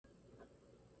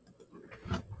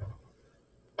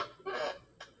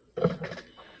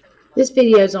This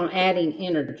video is on adding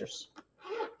integers.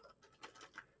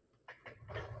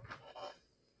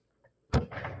 And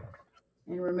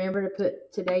remember to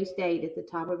put today's date at the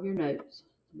top of your notes.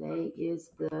 Today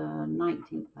is the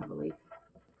 19th, I believe.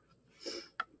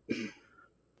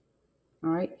 All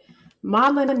right.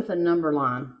 Modeling with a number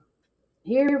line.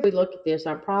 Here, if we look at this,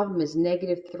 our problem is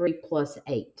 -3 plus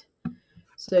 8.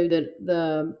 So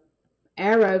the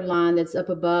arrow line that's up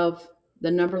above the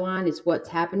number line is what's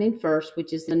happening first,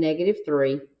 which is the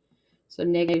 -3. So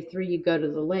 -3, you go to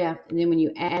the left, and then when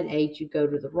you add 8, you go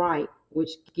to the right,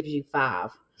 which gives you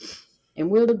 5. And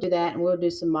we'll do that, and we'll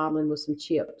do some modeling with some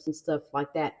chips and stuff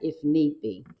like that if need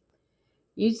be.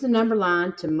 Use the number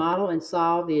line to model and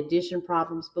solve the addition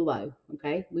problems below.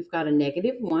 Okay, we've got a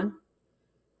 -1.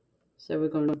 So we're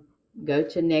going to go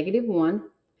to -1.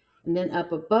 And then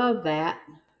up above that,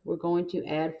 we're going to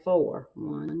add 4.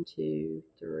 1, 2,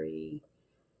 3,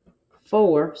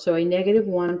 4. So a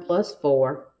 -1 plus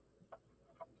 4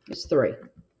 is 3.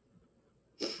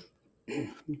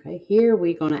 Okay, here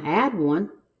we're going to add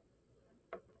 1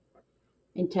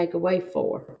 and take away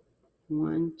 4.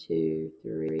 1, 2,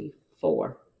 3,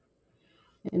 4.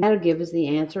 And that'll give us the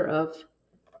answer of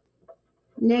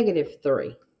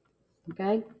 -3.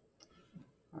 Okay?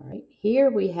 All right,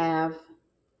 here we have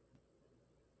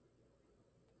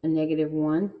a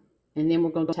 -1, and then we're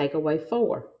going to take away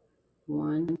 4.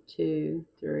 1, 2,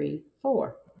 3,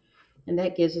 4. And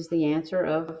that gives us the answer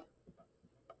of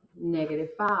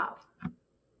 -5.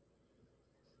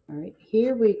 All right,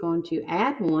 here we're going to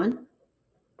add 1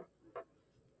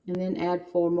 and then add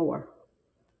 4 more,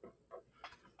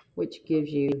 which gives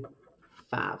you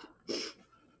 5.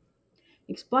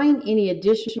 Explain any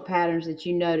additional patterns that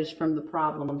you notice from the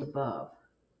problem above.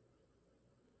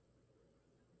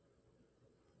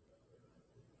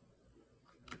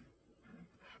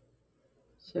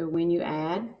 So when you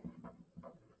add,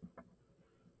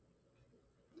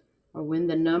 or when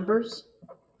the numbers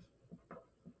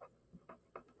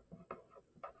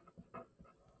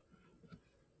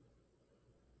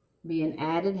being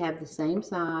added have the same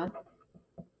sign,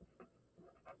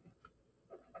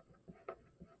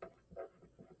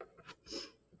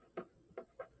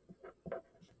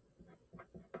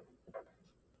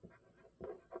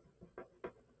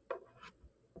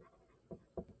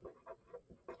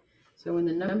 so when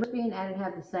the numbers being added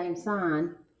have the same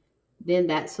sign, then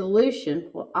that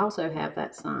solution will also have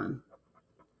that sign.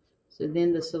 So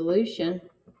then the solution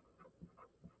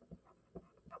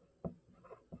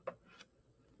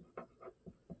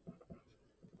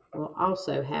will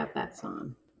also have that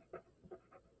sign.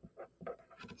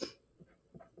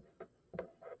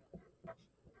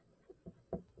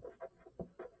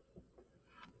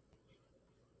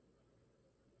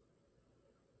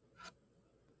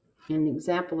 An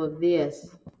example of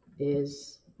this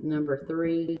is number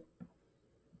 3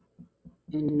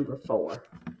 and number 4.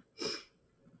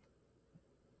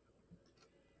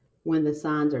 When the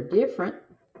signs are different,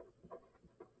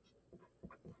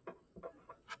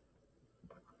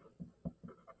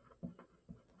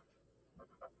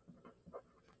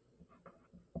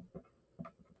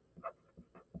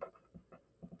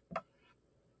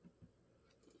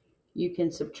 you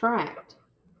can subtract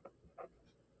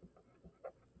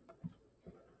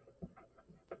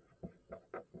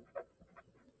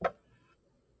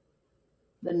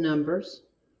the numbers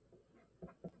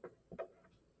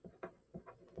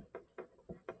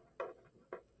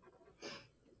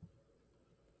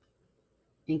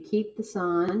and keep the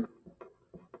sign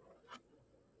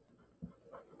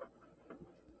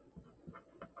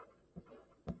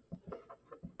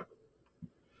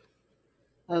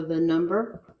of the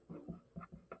number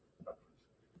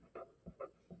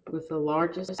with the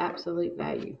largest absolute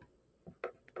value.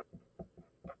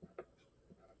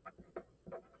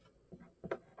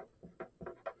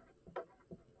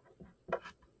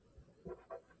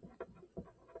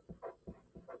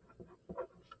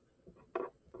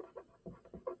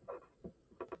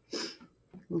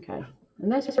 Okay,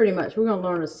 and that's pretty much, we're going to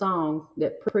learn a song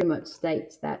that pretty much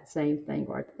states that same thing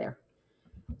right there.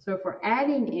 So for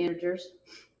adding integers,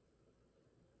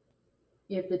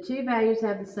 if the two values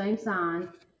have the same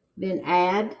sign, then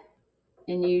add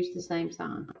and use the same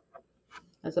sign.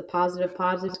 As a positive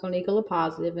is going to equal a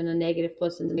positive, and a negative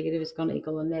plus a negative is going to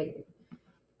equal a negative.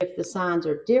 If the signs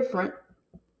are different,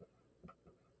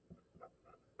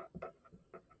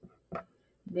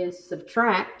 then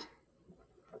subtract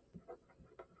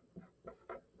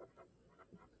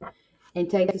and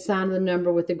take the sign of the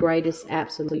number with the greatest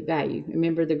absolute value.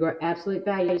 Remember, the absolute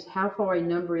value is how far a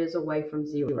number is away from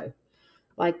 0.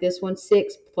 Like this one,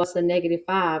 6 plus a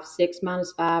 -5. 6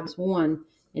 minus 5 is 1.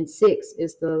 and 6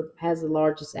 has the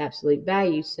largest absolute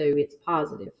value, so it's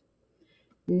positive.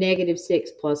 Negative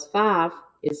 6 plus 5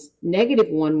 is negative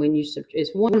 1 when you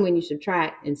is 1 when you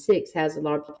subtract, and 6 has a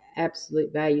large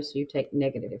absolute value, so you take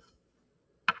negative.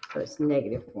 So it's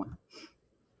negative 1.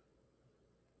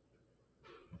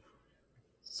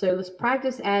 So let's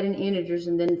practice adding integers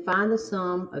and then find the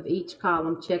sum of each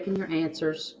column, checking your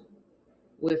answers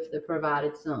with the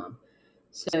provided sum.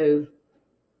 So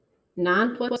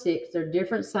 9 plus 6, they're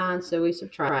different signs, so we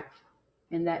subtract,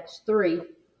 and that's 3.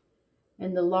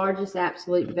 And the largest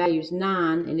absolute value is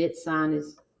 9, and its sign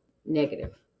is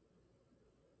negative.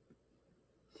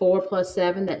 4 plus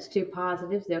 7, that's two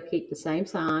positives. They'll keep the same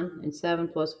sign, and 7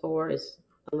 plus 4 is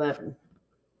 11.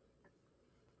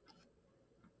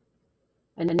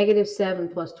 And negative 7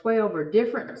 plus 12 are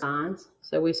different signs,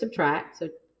 so we subtract. So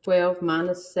 12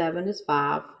 minus 7 is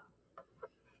 5.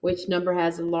 Which number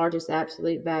has the largest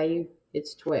absolute value?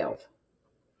 It's 12.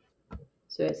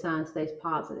 So its sign stays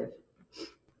positive.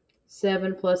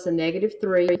 7 plus a negative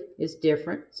 3 is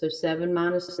different. So 7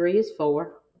 minus 3 is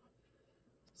 4.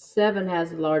 7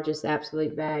 has the largest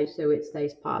absolute value, so it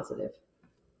stays positive.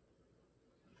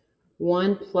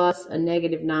 1 plus a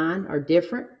negative 9 are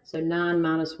different. So 9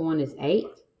 minus 1 is 8.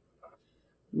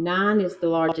 9 is the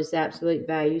largest absolute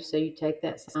value, so you take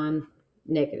that sign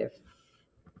negative.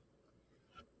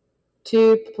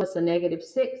 2 plus a negative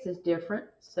 6 is different,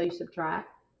 so you subtract.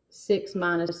 6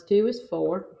 minus 2 is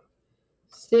 4.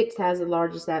 6 has the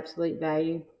largest absolute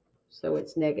value, so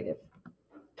it's negative.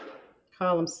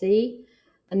 Column C,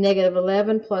 a negative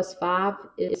 11 plus 5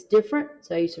 is different,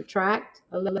 so you subtract.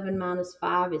 11 minus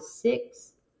 5 is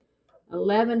 6.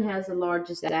 11 has the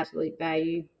largest absolute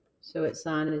value, so its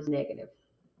sign is negative.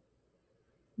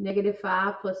 Negative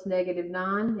 5 plus negative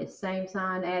 9 is same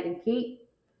sign, add and keep.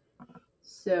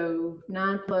 So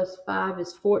 9 plus 5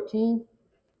 is 14,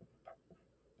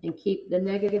 and keep the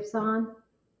negative sign.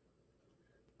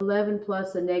 11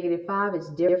 plus a negative 5 is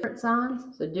different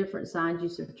signs, so different signs you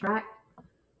subtract.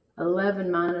 11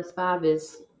 minus 5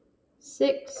 is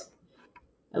 6.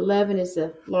 11 is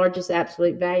the largest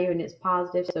absolute value, and it's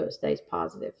positive, so it stays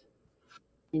positive.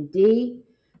 In D,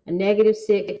 a negative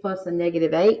 6 plus a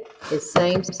negative 8 is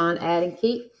same sign, add and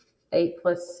keep. 8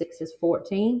 plus 6 is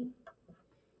 14,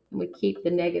 and we keep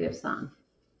the negative sign.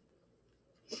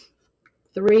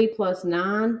 3 plus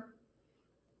 9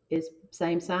 is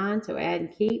same sign, so add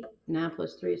and keep. 9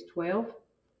 plus 3 is 12.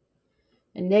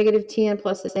 And negative 10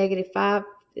 plus a negative 5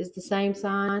 is the same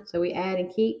sign, so we add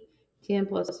and keep. 10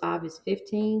 plus 5 is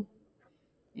 15,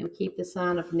 and we keep the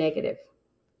sign of negative.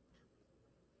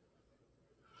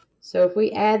 So if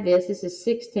we add this is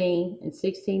 16, and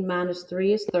 16 minus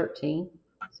 3 is 13,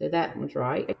 so that one's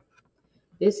right.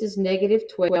 This is negative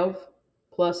 12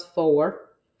 plus 4,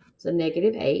 it's a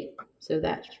negative 8, so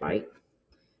that's right.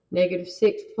 Negative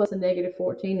 6 plus a negative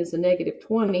 14 is a negative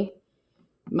 20.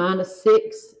 Minus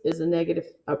 6 is a negative,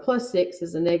 or plus 6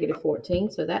 is a negative 14,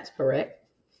 so that's correct.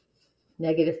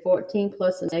 Negative 14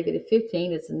 plus a negative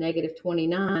 15 is a negative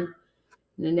 29,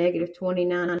 and a negative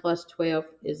 29 plus 12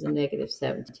 is a negative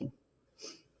 17.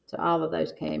 So all of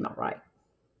those came out right.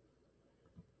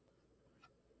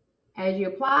 As you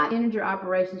apply integer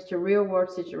operations to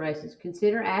real-world situations,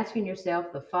 consider asking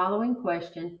yourself the following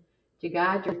question to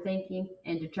guide your thinking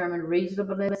and determine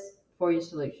reasonableness for your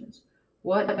solutions.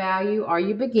 What value are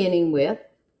you beginning with?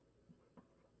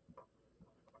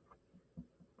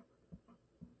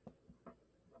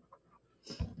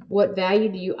 What value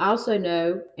do you also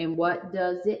know, and what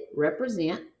does it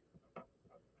represent?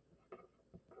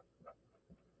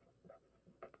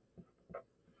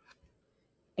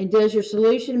 And does your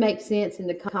solution make sense in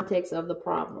the context of the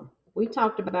problem? We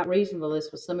talked about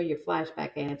reasonableness with some of your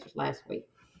flashback answers last week.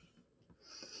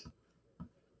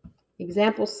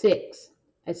 Example 6.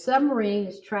 A submarine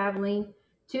is traveling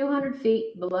 200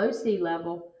 feet below sea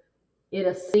level. It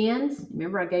ascends,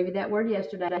 remember I gave you that word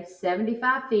yesterday,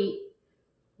 75 feet.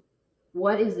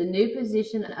 What is the new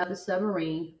position of the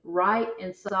submarine? Write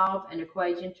and solve an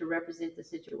equation to represent the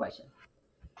situation.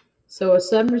 So a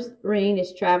submarine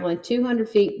is traveling 200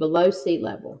 feet below sea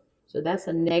level. So that's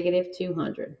a negative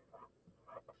 200.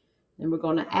 And we're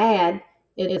going to add,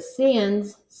 it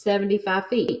ascends 75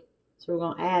 feet. So we're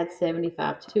going to add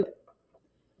 75 to it.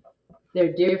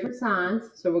 They're different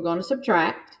signs, so we're going to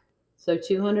subtract. So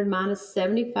 200 minus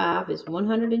 75 is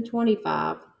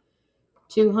 125.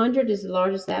 200 is the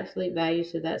largest absolute value,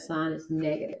 so that sign is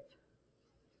negative.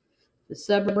 The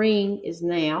submarine is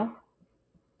now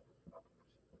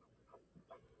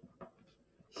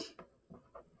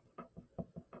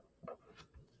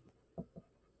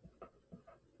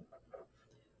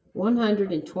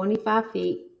 125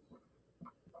 feet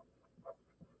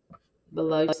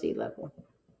below sea level.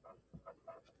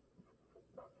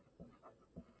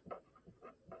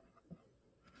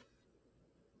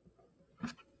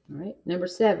 All right, number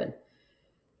 7.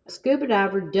 A scuba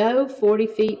diver dove 40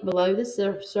 feet below the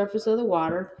surface of the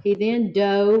water. He then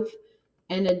dove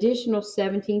an additional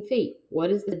 17 feet. What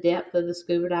is the depth of the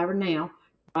scuba diver now?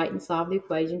 Write and solve the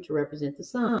equation to represent the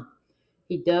sum.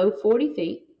 He dove 40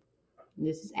 feet. And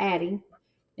this is adding.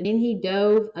 And then he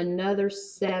dove another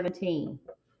 17.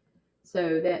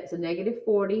 So that's a negative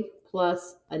 40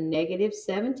 plus a negative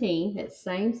 17. That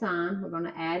same sign. We're going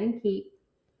to add and keep.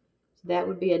 So that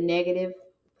would be a negative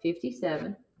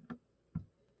 57.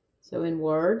 So in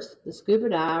words, the scuba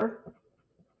diver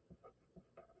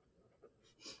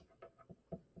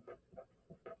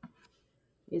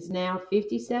is now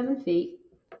 57 feet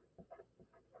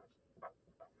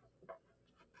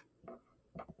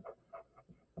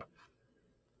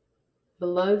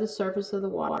below the surface of the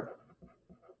water.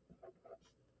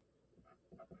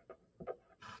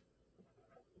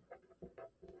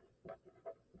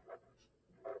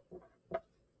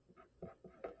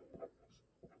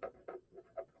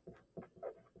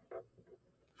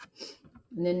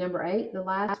 And then number 8, the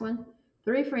last one.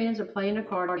 3 friends are playing a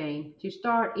card game. To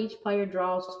start, each player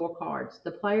draws 4 cards.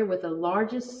 The player with the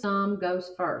largest sum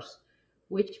goes first.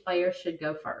 Which player should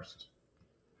go first?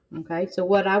 Okay, so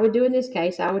what I would do in this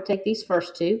case, I would take these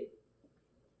first 2.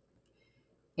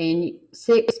 And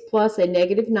 6 plus a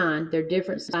negative 9, they're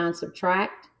different signs,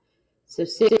 subtract. So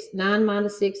 9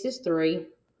 minus 6 is 3.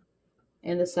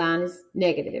 And the sign is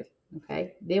negative.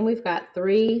 Okay, then we've got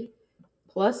 3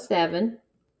 plus 7.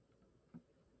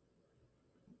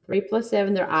 3 plus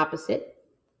 7, they're opposite.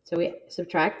 So we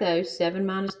subtract those. 7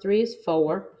 minus 3 is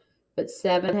 4. But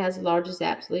 7 has the largest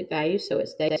absolute value, so it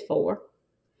stays 4.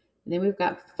 And then we've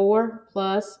got 4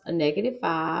 plus a negative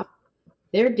 5.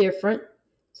 They're different.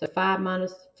 So 5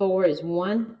 minus 4 is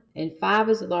 1. And 5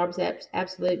 is the largest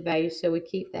absolute value, so we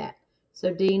keep that.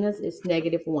 So Dina's is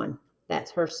negative 1.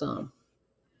 That's her sum.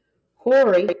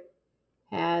 Corey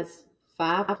has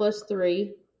 5 plus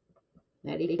 3.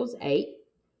 That equals 8.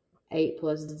 8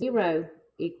 plus 0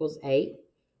 equals 8.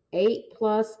 8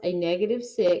 plus a negative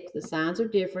 6. The signs are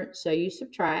different, so you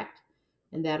subtract,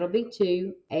 and that'll be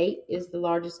 2. 8 is the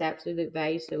largest absolute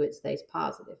value, so it stays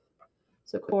positive.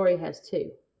 So Corey has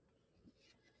 2.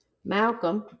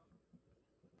 Malcolm,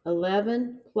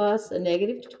 11 plus a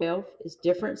negative 12 is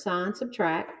different sign,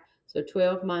 subtract. So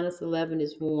 12 minus 11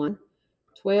 is 1.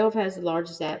 12 has the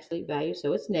largest absolute value,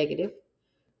 so it's negative.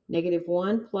 Negative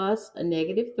 1 plus a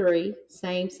negative 3,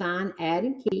 same sign, add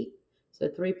and keep. So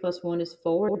 3 plus 1 is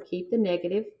 4, keep the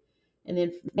negative. And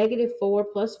then negative 4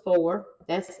 plus 4,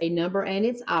 that's a number and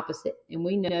it's opposite. And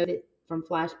we know that from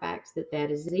flashbacks that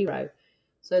that is 0.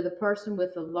 So the person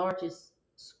with the largest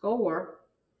score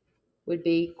would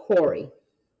be Corey.